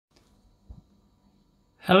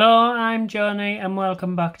Hello, I'm Johnny and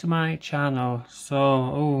welcome back to my channel.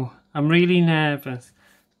 I'm really nervous.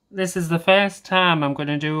 This is the first time I'm going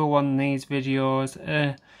to do one of these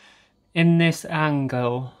videos in this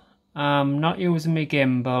angle. I'm not using my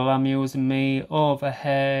gimbal, I'm using my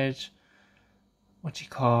overhead, what do you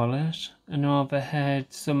call it? An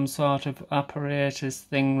overhead, some sort of apparatus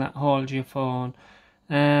thing that holds your phone.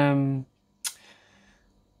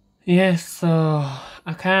 Yes, so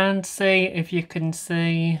I can't see if you can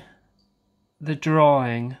see the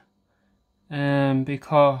drawing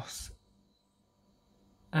because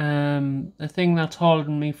the thing that's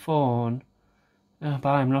holding me phone, but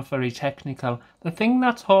I'm not very technical, the thing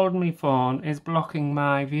that's holding me phone is blocking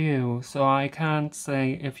my view, so I can't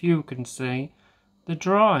see if you can see the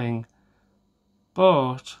drawing.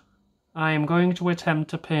 But I am going to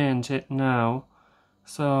attempt to paint it now,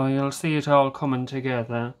 so you'll see it all coming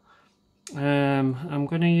together. I'm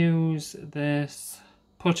going to use this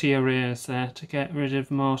putty eraser to get rid of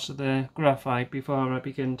most of the graphite before I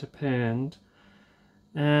begin to paint.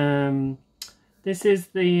 This is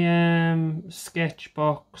the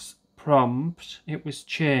Sketchbox prompt. It was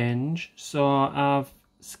changed, so I've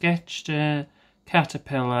sketched a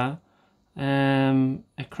caterpillar,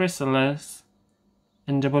 a chrysalis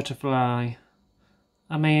and a butterfly.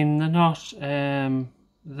 I mean, they're not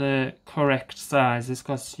the correct sizes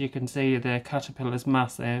because you can see the caterpillar's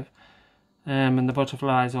massive and the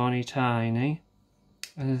butterfly's only tiny,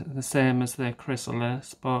 the same as the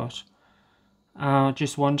chrysalis, but I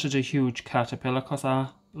just wanted a huge caterpillar because I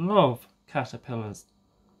love caterpillars.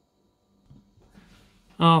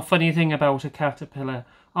 Oh, funny thing about a caterpillar,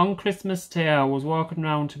 on Christmas Day I was walking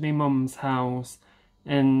round to my mum's house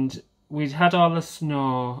and we'd had all the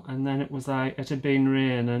snow and then it was like it had been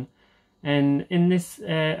raining. And in this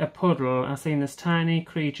a puddle, I seen this tiny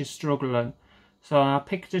creature struggling. So I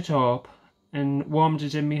picked it up and warmed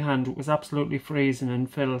it in my hand. It was absolutely freezing and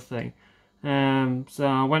filthy. So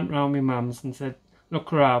I went round my mum's and said,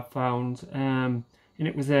 "Look what I've found." And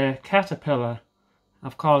it was a caterpillar.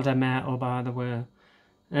 I've called her Myrtle, by the way.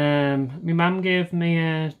 My mum gave me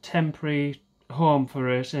a temporary home for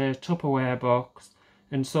it, a Tupperware box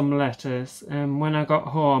and some lettuce. And when I got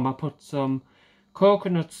home, I put some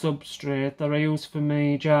coconut substrate that I use for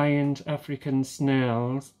my giant African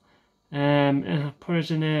snails. And I put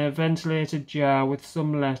it in a ventilated jar with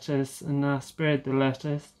some lettuce, and I sprayed the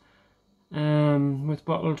lettuce with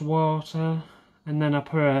bottled water, and then I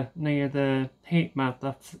put her near the heat mat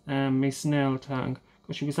that's my snail tank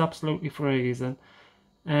because she was absolutely freezing,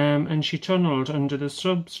 and she tunnelled under the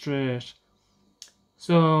substrate.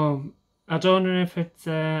 So I don't know if it's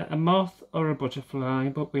a moth or a butterfly,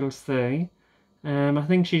 but we'll see. I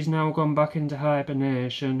think she's now gone back into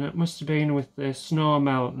hibernation. It must have been with the snow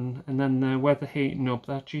melting and then the weather heating up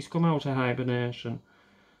that she's come out of hibernation.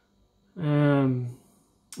 Oh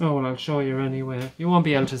well, I'll show you anyway. You won't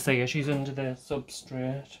be able to see her, she's under the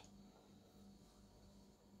substrate.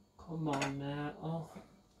 Come on, Myrtle.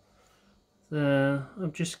 So,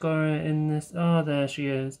 I've just got her in this... Oh, there she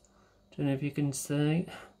is. Don't know if you can see.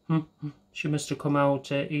 She must have come out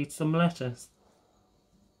to eat some lettuce.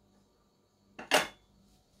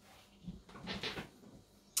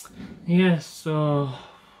 Yes, so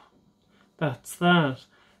that's that.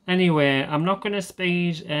 Anyway, I'm not going to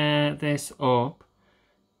speed this up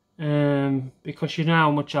because you know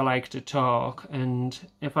how much I like to talk, and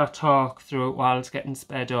if I talk through it while it's getting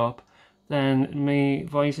sped up, then my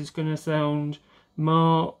voice is going to sound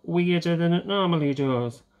more weirder than it normally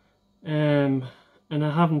does. And I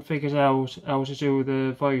haven't figured out how to do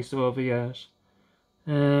the voiceover yet.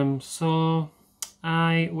 So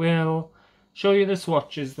I will show you the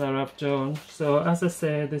swatches that I've done. So as I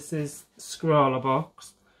say, this is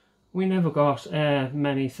Scrawlerbox. We never got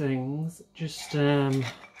many things, just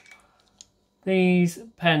these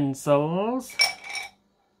pencils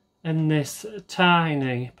and this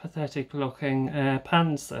tiny pathetic looking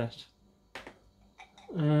pan set.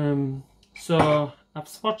 So I've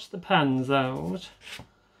swatched the pans out.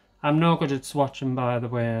 I'm no good at swatching, by the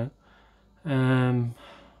way.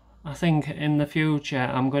 I think in the future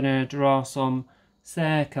I'm going to draw some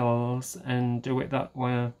circles and do it that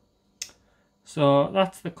way. So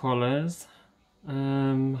that's the colours.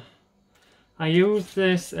 I use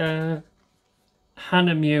this Hahnemuhle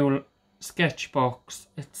Sketchbox.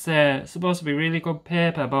 It's supposed to be really good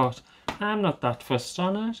paper, but I'm not that fussed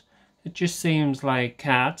on it. It just seems like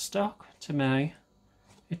cardstock to me.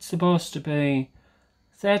 It's supposed to be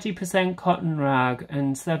 30% cotton rag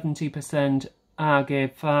and 70%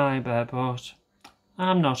 agave fibre, but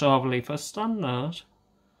I'm not overly fussed on that.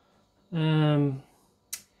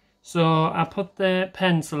 So I put the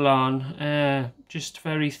pencil on just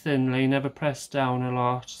very thinly, never pressed down a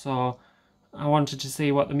lot, so I wanted to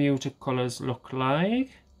see what the muted colours look like.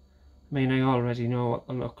 I mean, I already know what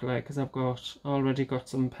they look like because I've already got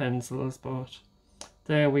some pencils, but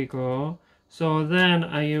there we go. So then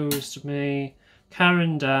I used my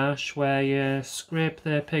Caran d'Ache, where you scrape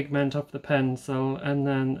the pigment off the pencil and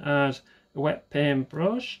then add a wet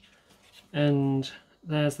paintbrush, and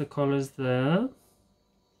there's the colours there.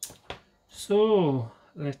 So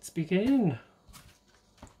let's begin.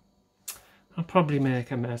 I'll probably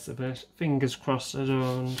make a mess of it. Fingers crossed I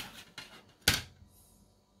don't.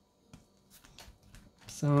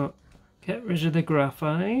 So get rid of the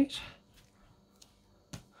graphite.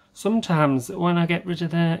 Sometimes when I get rid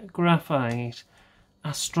of the graphite,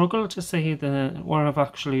 I struggle to see what I've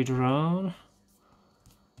actually drawn.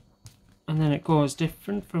 And then it goes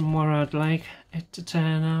different from what I'd like it to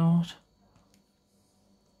turn out.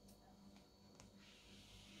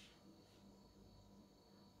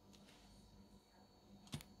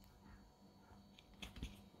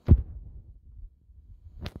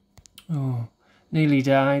 Oh, nearly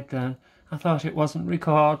died then. I thought it wasn't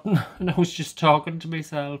recording and I was just talking to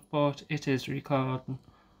myself, but it is recording.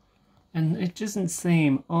 And it doesn't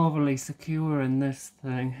seem overly secure in this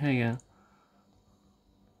thing here.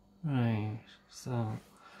 Right, so...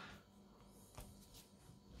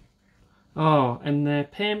 Oh, and the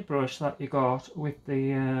paintbrush that you got with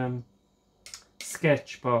the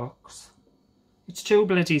Sketchbox, it's too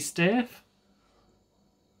bloody stiff.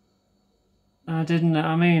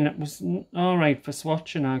 I mean, it was alright for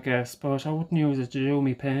swatching, I guess, but I wouldn't use it to do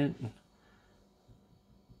me painting.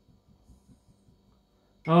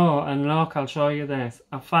 Oh, and look, I'll show you this.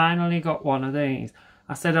 I finally got one of these.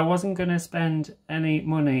 I said I wasn't going to spend any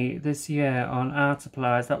money this year on art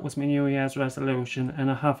supplies. That was my New Year's resolution, and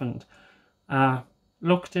I haven't. I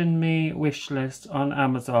looked in my wish list on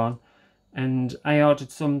Amazon, and I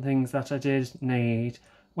ordered some things that I did need.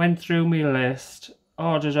 Went through my list,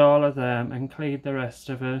 ordered all of them and cleared the rest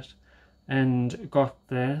of it, and got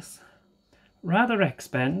this. Rather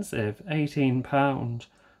expensive, £18,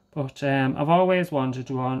 but I've always wanted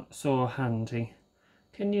one, so handy.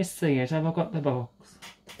 Can you see it? Have I got the box?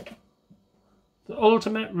 The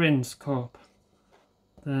ultimate rinse cup.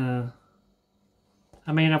 There.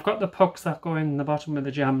 I mean, I've got the pucks that go in the bottom of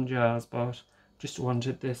the jam jars, but just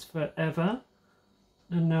wanted this forever,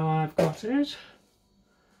 and now I've got it.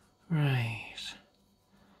 Right.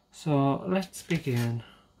 So let's begin.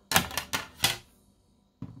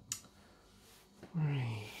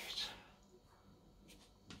 Right.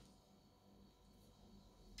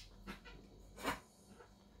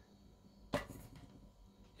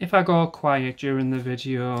 If I go quiet during the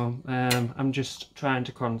video, I'm just trying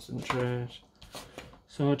to concentrate.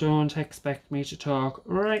 So don't expect me to talk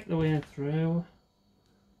right the way through.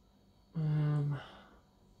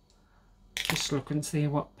 Just look and see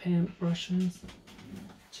what paintbrushes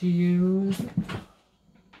to use.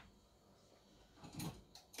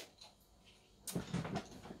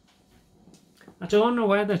 I don't know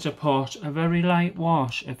whether to put a very light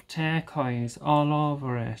wash of turquoise all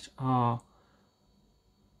over it, or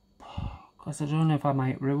because I don't know if I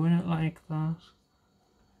might ruin it like that.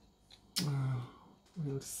 Oh,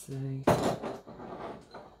 we'll see.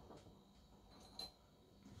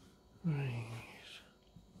 Right.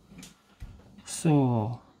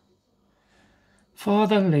 So for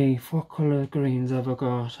the leaf, what colour greens have I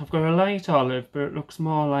got? I've got a light olive, but it looks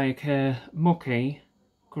more like a mucky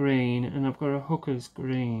green, and I've got a hooker's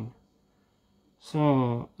green.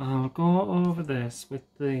 So I'll go over this with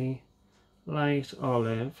the light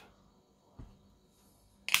olive.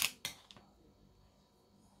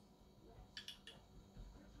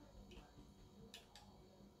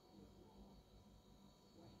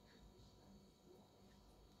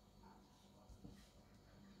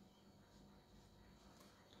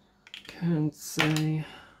 Can't see.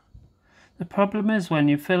 The problem is when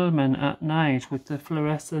you're filming at night with the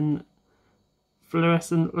fluorescent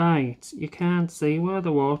light, you can't see where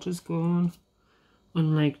the water's going.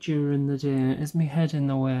 Unlike during the day. Is my head in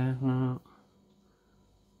the way? No.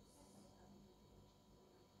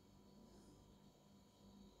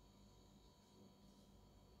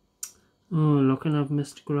 Oh, look, and I've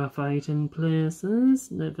missed graphite in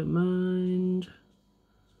places. Never mind.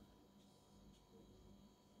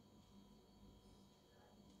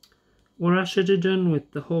 What I should have done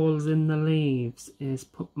with the holes in the leaves is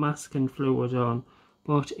put masking fluid on,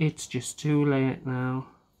 but it's just too late now.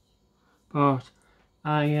 But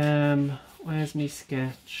where's my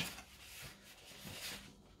sketch?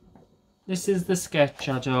 This is the sketch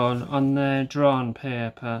I done on the drawn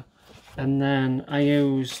paper, And then I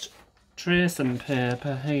used tracing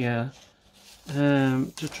paper here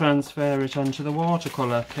to transfer it onto the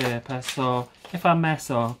watercolour paper, so if I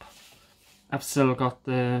mess up I've still got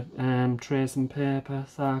the tracing paper,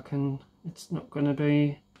 so I can, it's not going to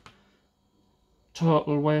be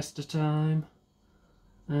total waste of time.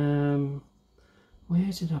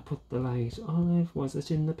 Where did I put the light? Olive, was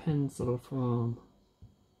it in the pencil form?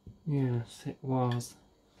 Yes, it was.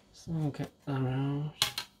 So I'll get that out.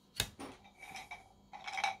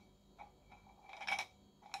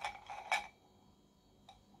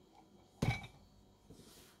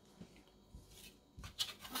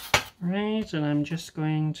 Right, and I'm just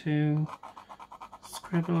going to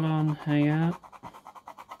scribble on here.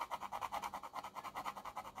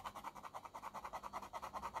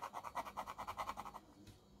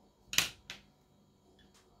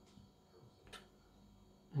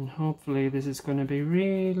 And hopefully this is going to be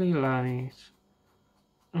really light.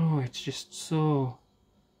 Oh, it's just so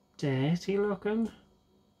dirty looking.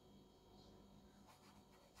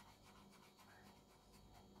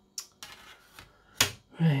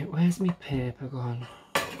 Right, where's my paper gone?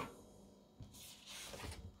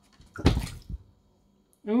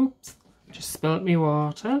 Oops, just spilt me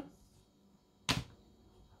water.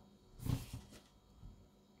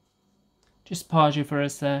 Just pause you for a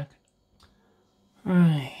sec.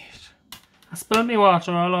 Right, I spilled my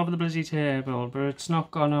water all over the bloody table, but it's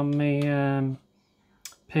not gone on my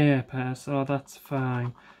paper, so that's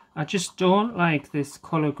fine. I just don't like this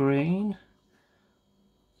colour green,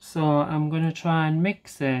 so I'm going to try and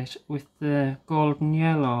mix it with the golden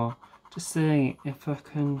yellow to see if I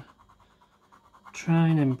can try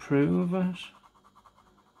and improve it.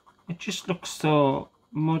 It just looks so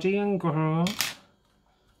muddy and gross.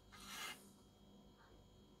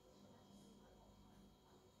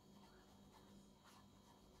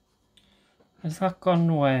 Has that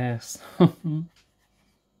gone worse?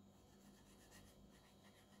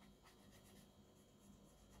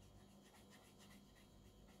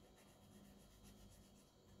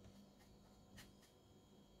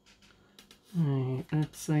 Right,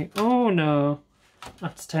 let's see. Oh no,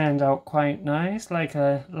 that's turned out quite nice, like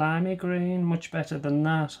a limey green, much better than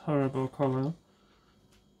that horrible colour.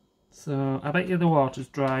 So I bet you the water's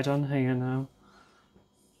dried on here now.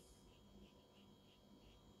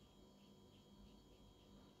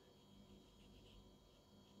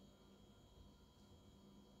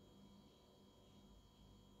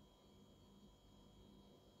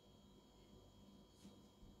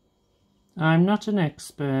 I'm not an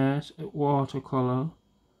expert at watercolour,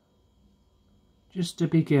 just a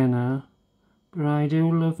beginner, but I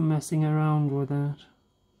do love messing around with it.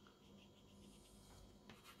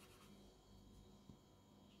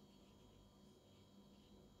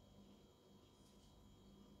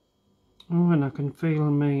 Oh, and I can feel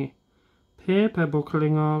my paper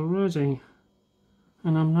buckling already,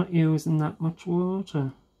 and I'm not using that much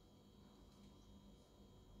water.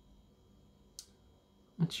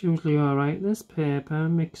 It's usually alright, this paper,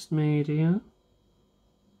 mixed media.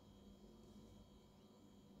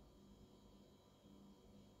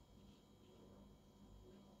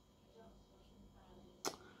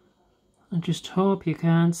 I just hope you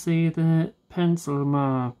can't see the pencil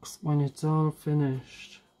marks when it's all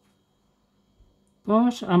finished.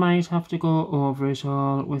 But I might have to go over it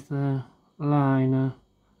all with a liner.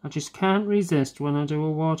 I just can't resist when I do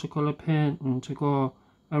a watercolour painting to go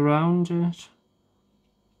around it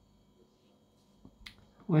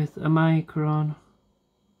with a micron.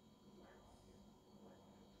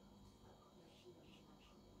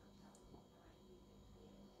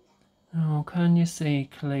 Oh, can you see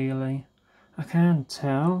clearly? I can't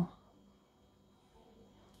tell.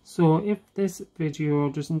 So if this video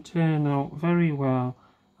doesn't turn out very well,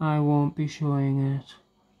 I won't be showing it.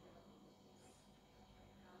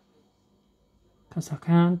 Because I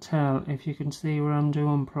can't tell if you can see what I'm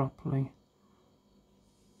doing properly.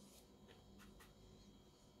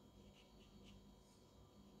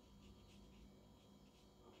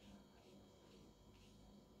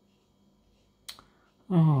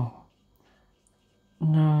 Oh,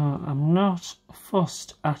 no, I'm not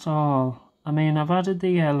fussed at all. I mean, I've added the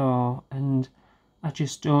yellow and I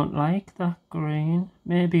just don't like that green.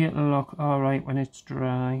 Maybe it'll look alright when it's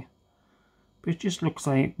dry, but it just looks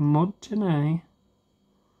like mud to me.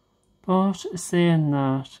 But saying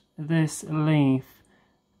that, this leaf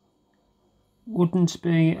wouldn't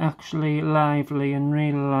be actually lively in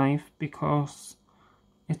real life because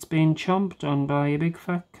it's been chomped on by a big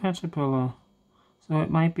fat caterpillar, so it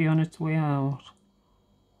might be on its way out.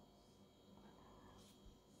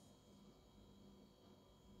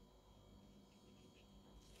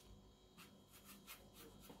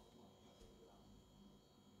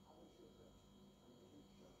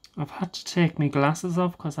 I've had to take my glasses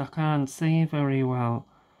off because I can't see very well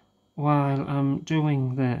while I'm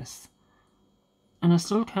doing this. And I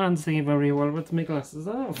still can't see very well with my glasses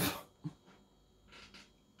off.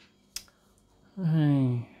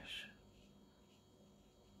 Right.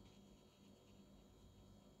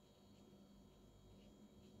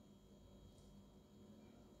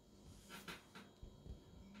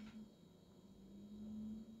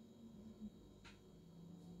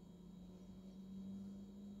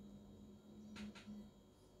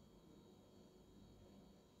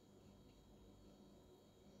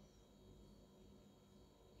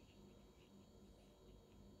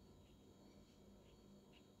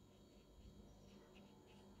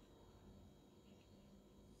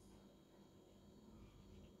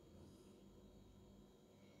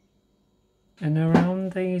 And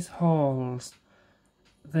around these holes,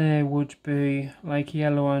 there would be like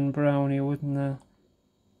yellow and browny, wouldn't there?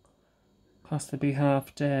 Because they'd be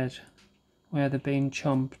half dead, where they've been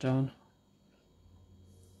chomped on.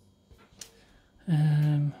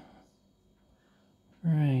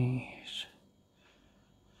 Right.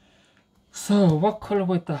 So, what colour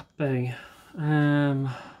would that be?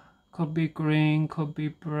 Could be green, could be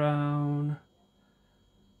brown.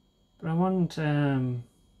 But I want,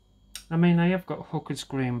 I mean, I have got Hooker's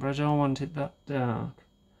green, but I don't want it that dark.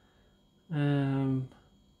 I'm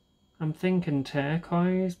thinking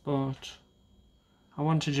turquoise, but I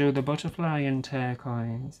want to do the butterfly in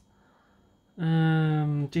turquoise.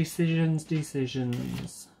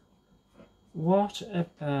 Decisions. What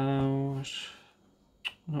about,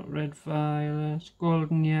 not red violet,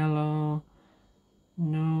 golden yellow?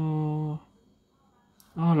 No.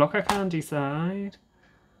 Oh look, I can't decide.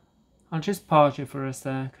 I'll just pause you for a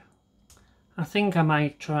sec. I think I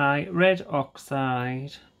might try red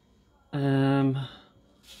oxide, because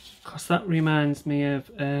that reminds me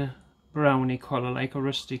of a browny colour, like a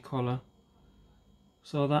rusty colour.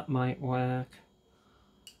 So that might work.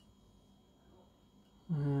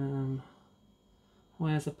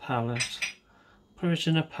 Where's a palette? Put it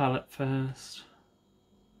in a palette first.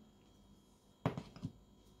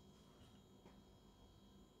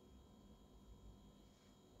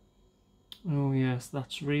 Oh yes,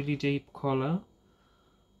 that's really deep colour.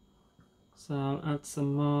 So I'll add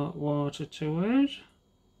some more water to it.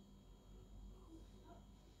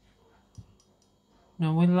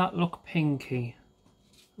 Now will that look pinky?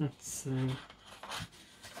 Let's see.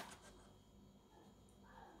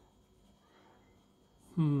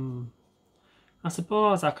 I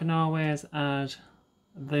suppose I can always add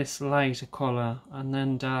this lighter colour and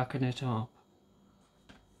then darken it up.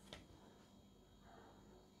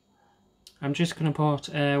 I'm just going to put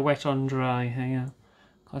wet on dry here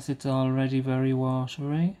because it's already very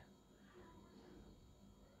watery.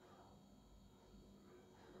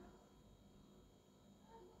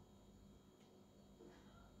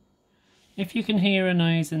 If you can hear a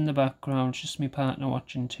noise in the background, it's just my partner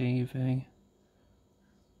watching TV.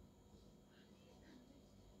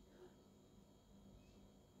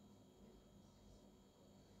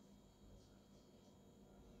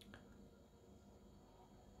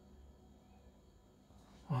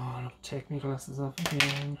 Oh, I'll take my glasses off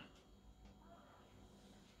again.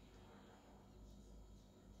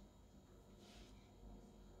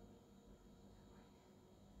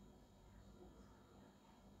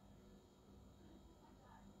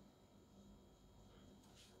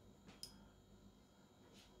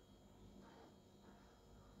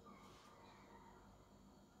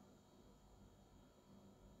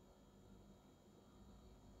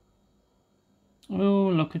 Oh,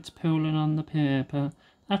 look, it's pooling on the paper.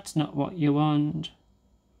 That's not what you want.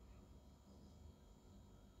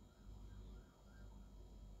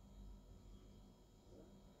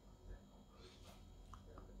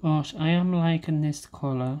 But I am liking this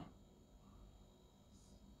colour.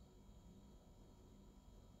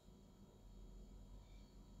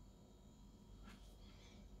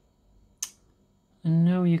 And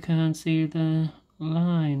now you can't see the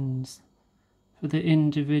lines for the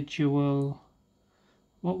individual,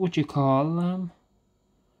 what would you call them?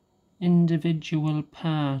 Individual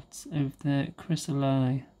parts of the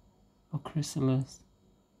chrysali or chrysalis.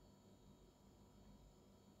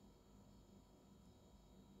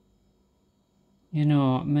 You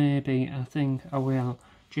know, maybe I think I will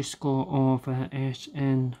just go over it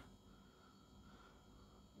in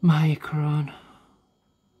Micron.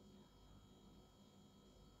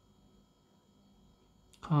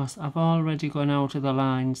 Because I've already gone out of the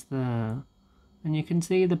lines there. And you can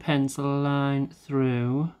see the pencil line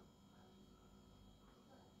through.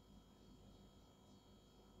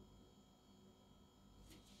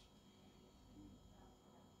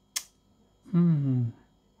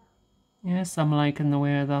 Yes, I'm liking the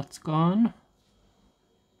way that's gone.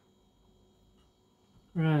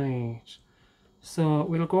 Right, so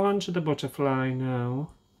we'll go on to the butterfly now.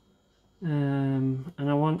 And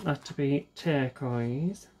I want that to be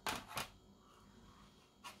turquoise.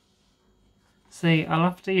 See, I'll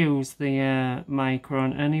have to use the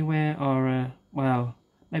micron anyway, or well,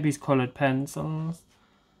 maybe it's coloured pencils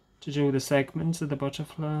to do the segments of the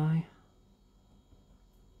butterfly.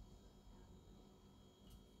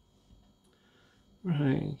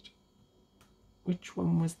 Right, which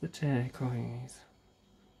one was the turquoise?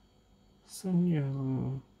 Sun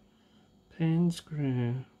yellow, Payne's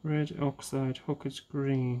grey, red oxide, hooker's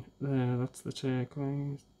green. There, that's the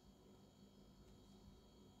turquoise.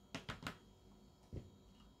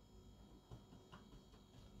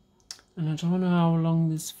 And I don't know how long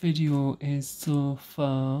this video is so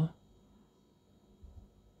far.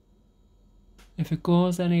 If it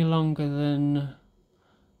goes any longer than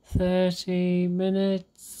 30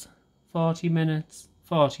 minutes, 40 minutes,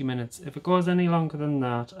 40 minutes. If it goes any longer than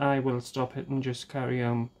that, I will stop it and just carry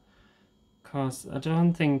on. Because I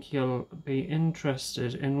don't think you'll be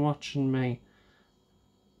interested in watching me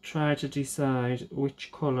try to decide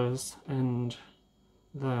which colours and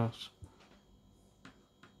that.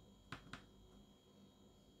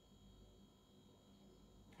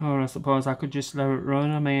 Or I suppose I could just let it run.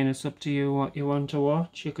 I mean, it's up to you what you want to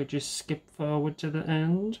watch. You could just skip forward to the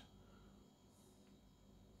end.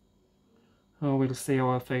 Oh, we'll see how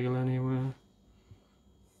I feel anyway.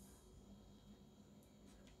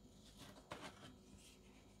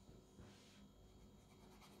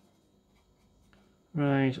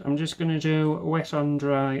 Right, I'm just going to do wet on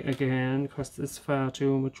dry again because there's far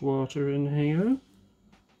too much water in here.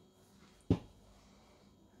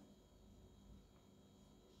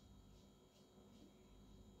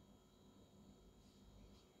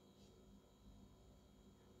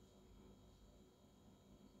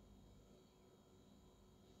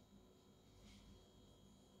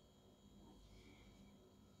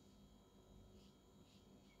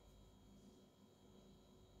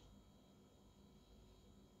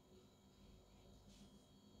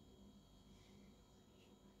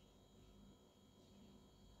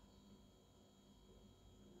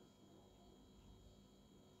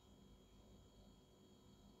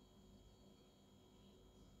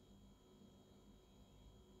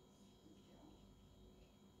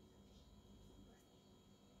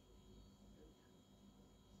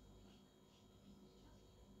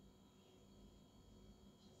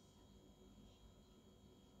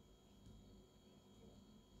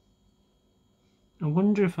 I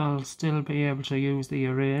wonder if I'll still be able to use the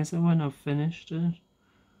eraser when I've finished it.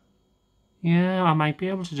 Yeah, I might be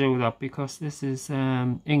able to do that because this is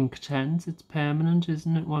Inktense. It's permanent,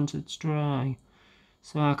 isn't it, once it's dry?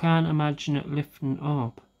 So I can't imagine it lifting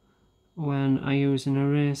up when I use an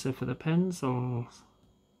eraser for the pencils.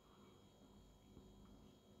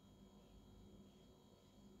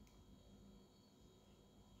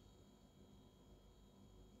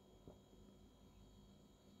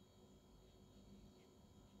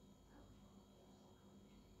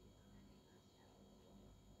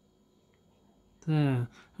 There,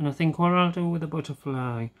 and I think what I'll do with the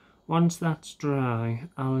butterfly, once that's dry,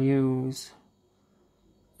 I'll use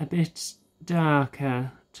a bit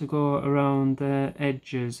darker to go around the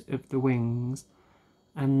edges of the wings,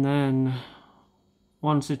 and then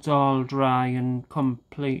once it's all dry and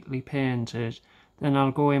completely painted, then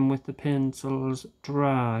I'll go in with the pencils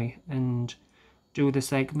dry and do the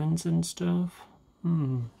segments and stuff.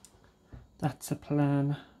 That's a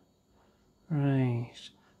plan. Right.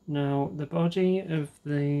 Now, the body of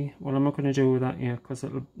the... Well, I'm not going to do that yet because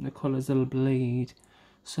the colours will bleed.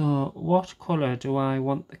 So, what colour do I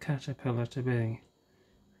want the caterpillar to be?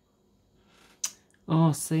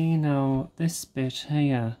 Oh, see now, this bit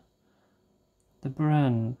here, the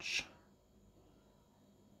branch,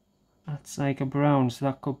 that's like a brown, so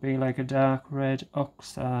that could be like a dark red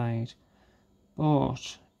oxide.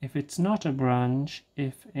 But if it's not a branch,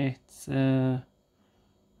 if it's,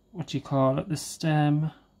 what do you call it, the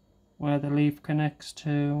stem, where the leaf connects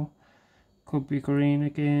to, could be green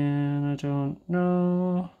again, I don't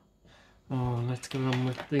know. Oh, let's get on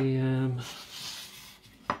with the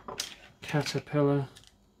caterpillar.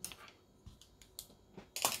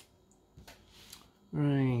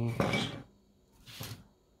 Right,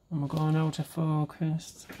 I'm going out of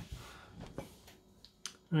focus.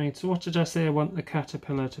 Right, so what did I say I want the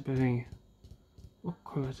caterpillar to be? What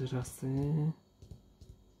colour did I say?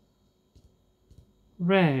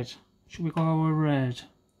 Red. Should we go with red?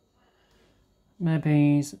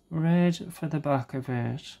 Maybe red for the back of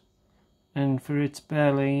it. And for its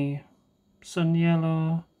belly, sun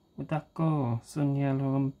yellow. Would that go? Sun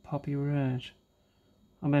yellow and poppy red.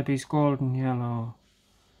 Or maybe it's golden yellow.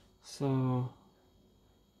 So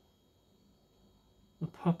the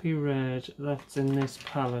poppy red, that's in this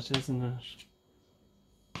palette, isn't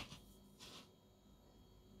it?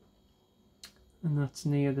 And that's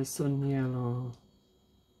near the sun yellow.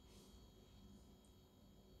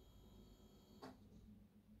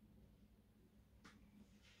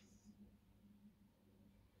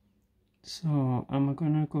 So am I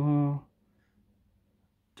gonna go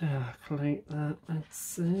dark like that? Let's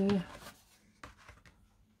see.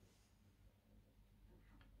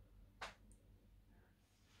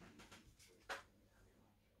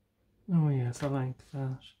 Oh yes, I like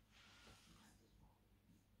that.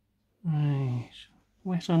 Right.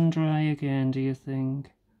 Wet and dry again, do you think?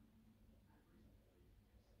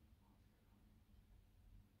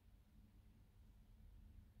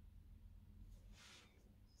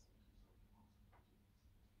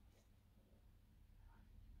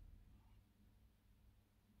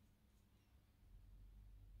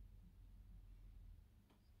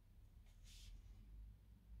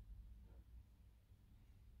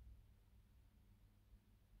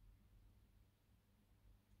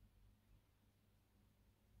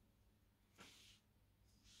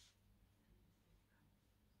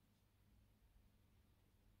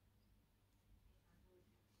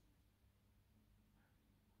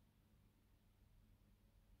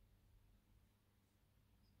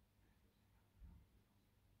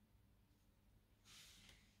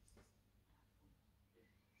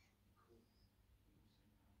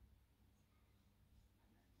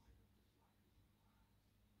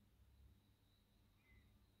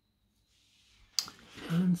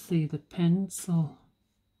 Can't see the pencil.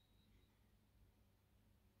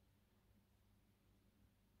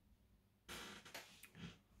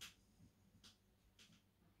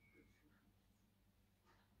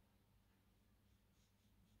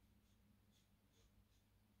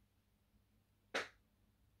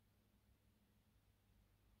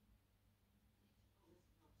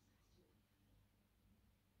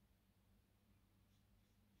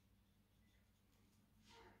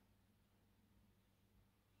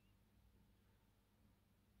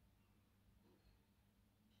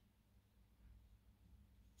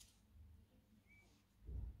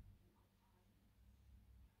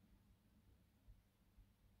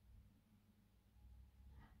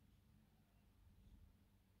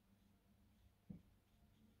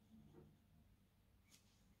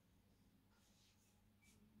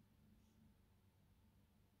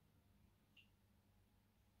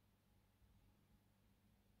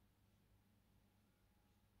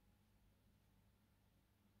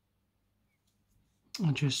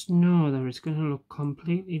 I just know that it's going to look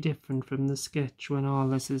completely different from the sketch when all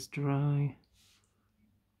this is dry.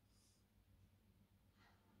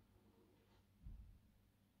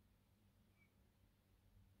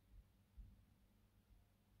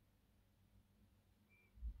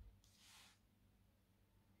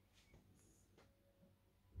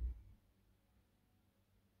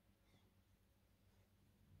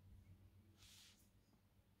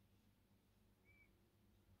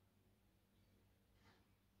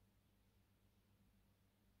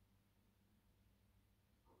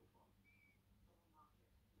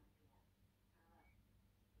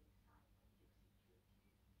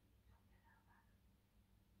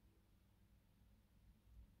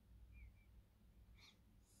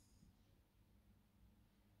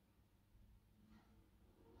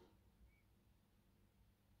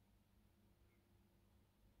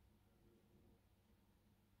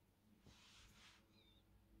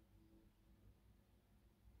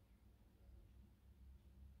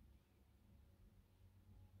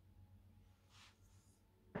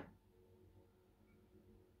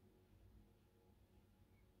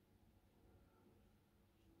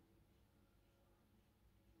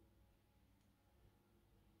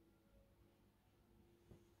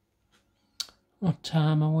 What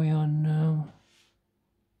time are we on now?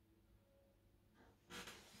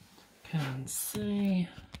 Can't see.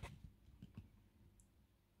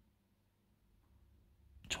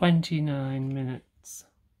 29 minutes.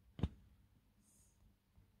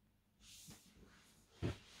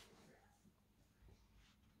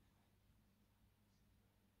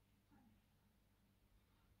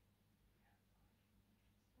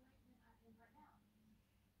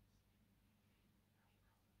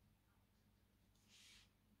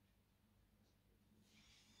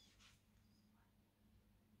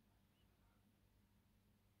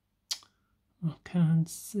 I can't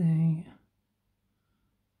see.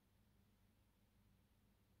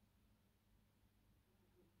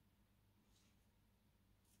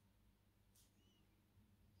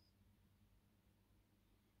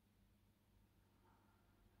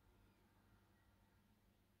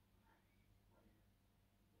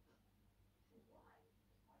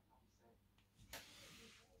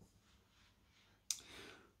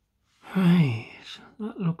 Right,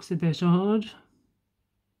 that looks a bit odd.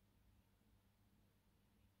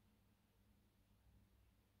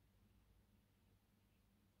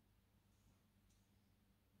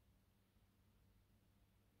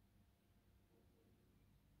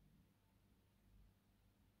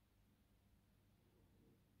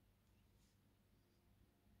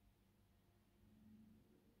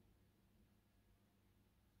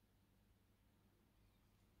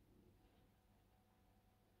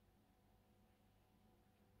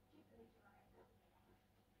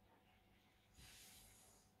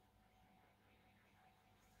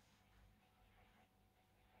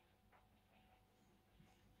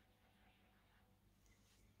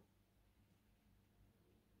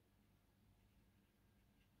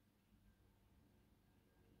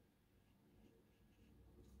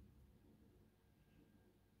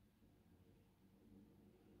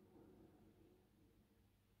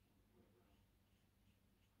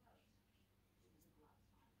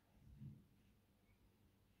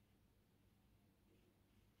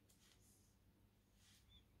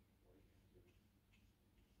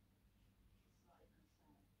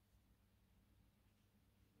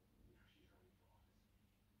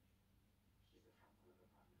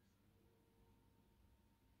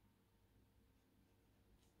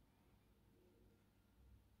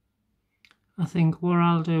 I think what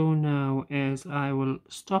I'll do now is I will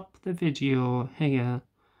stop the video here,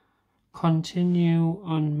 continue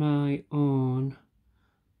on my own,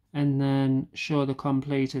 and then show the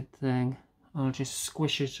completed thing. I'll just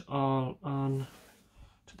squish it all on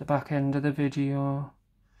to the back end of the video.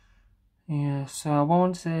 Yeah, so I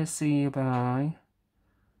won't say see you bye,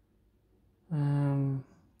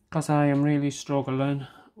 because I am really struggling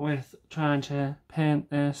with trying to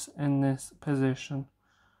paint this in this position.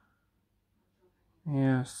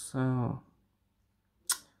 Yeah, so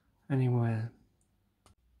anyway.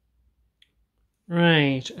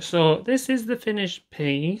 Right, so this is the finished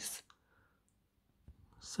piece.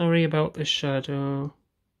 Sorry about the shadow.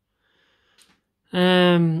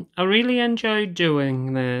 I really enjoyed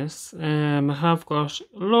doing this. I have got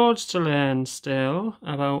loads to learn still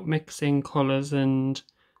about mixing colours and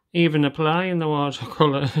even applying the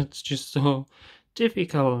watercolour. It's just so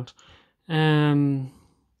difficult.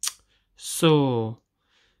 So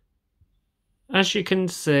as you can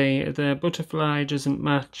see, the butterfly doesn't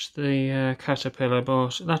match the caterpillar,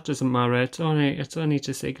 but that doesn't matter. It's only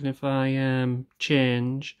to signify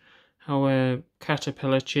change. How a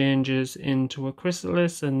caterpillar changes into a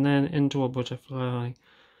chrysalis and then into a butterfly.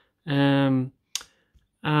 I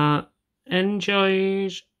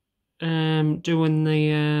enjoyed doing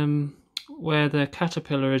the where the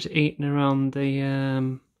caterpillar had eaten around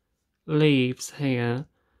the leaves here.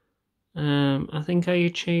 I think I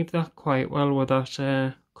achieved that quite well with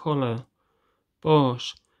that colour,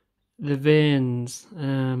 but the veins,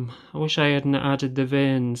 I wish I hadn't added the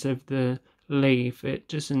veins of the leaf. It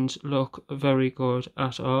doesn't look very good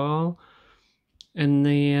at all. And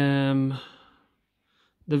the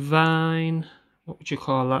vine, what would you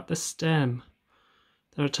call that, the stem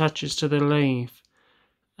that attaches to the leaf,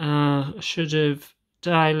 I should have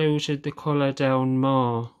diluted the colour down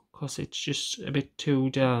more because it's just a bit too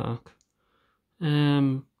dark.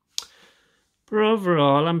 But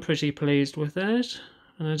overall I'm pretty pleased with it,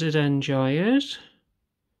 and I did enjoy it.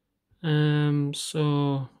 And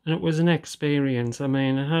it was an experience. I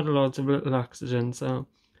mean, I had lots of little accidents. I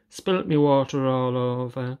spilt my water all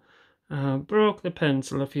over, broke the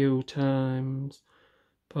pencil a few times,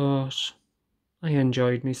 but I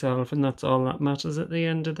enjoyed myself, and that's all that matters at the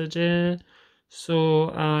end of the day. So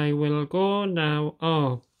I will go now.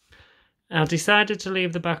 Oh, I decided to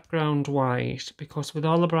leave the background white because with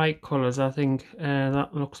all the bright colours I think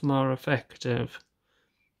that looks more effective.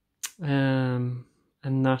 And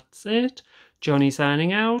that's it. Johnny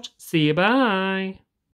signing out. See you, bye.